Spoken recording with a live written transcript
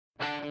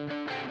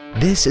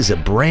This is a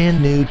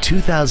brand new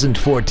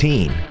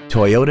 2014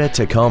 Toyota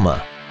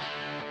Tacoma.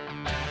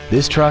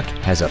 This truck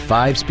has a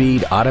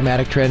 5-speed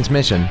automatic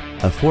transmission,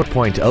 a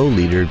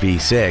 4.0-liter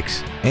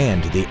V6,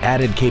 and the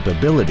added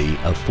capability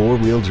of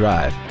 4-wheel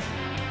drive.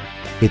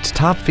 Its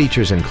top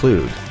features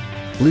include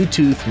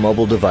Bluetooth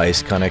mobile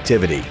device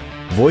connectivity,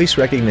 voice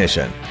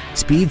recognition,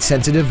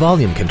 speed-sensitive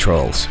volume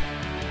controls,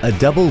 a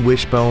double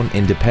wishbone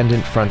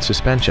independent front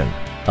suspension,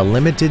 a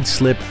limited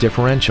slip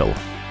differential,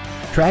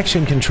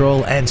 traction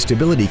control and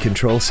stability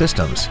control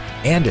systems,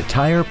 and a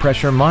tire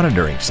pressure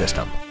monitoring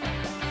system.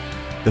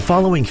 The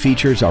following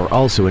features are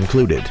also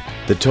included: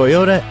 the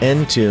Toyota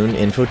N-Tune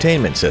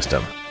infotainment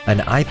system,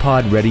 an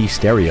iPod-ready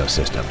stereo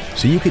system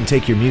so you can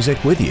take your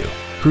music with you,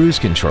 cruise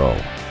control,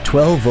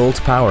 12-volt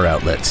power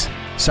outlets,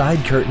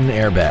 side curtain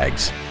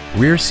airbags,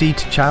 rear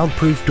seat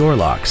child-proof door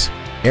locks,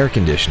 air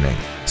conditioning,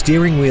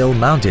 steering wheel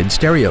mounted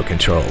stereo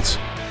controls,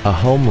 a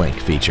home link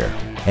feature,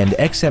 and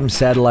XM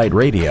satellite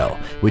radio,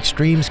 which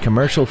streams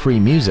commercial-free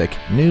music,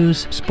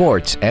 news,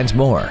 sports, and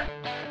more.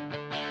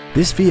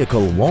 This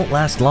vehicle won't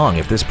last long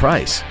at this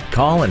price.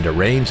 Call and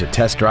arrange a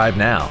test drive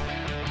now.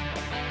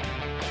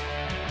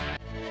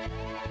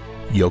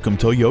 Yoakum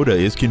Toyota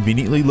is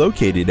conveniently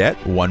located at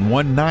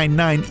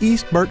 1199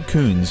 East Bart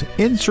Coons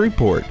in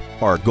Shreveport.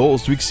 Our goal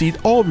is to exceed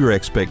all of your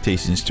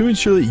expectations to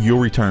ensure that you'll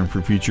return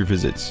for future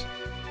visits.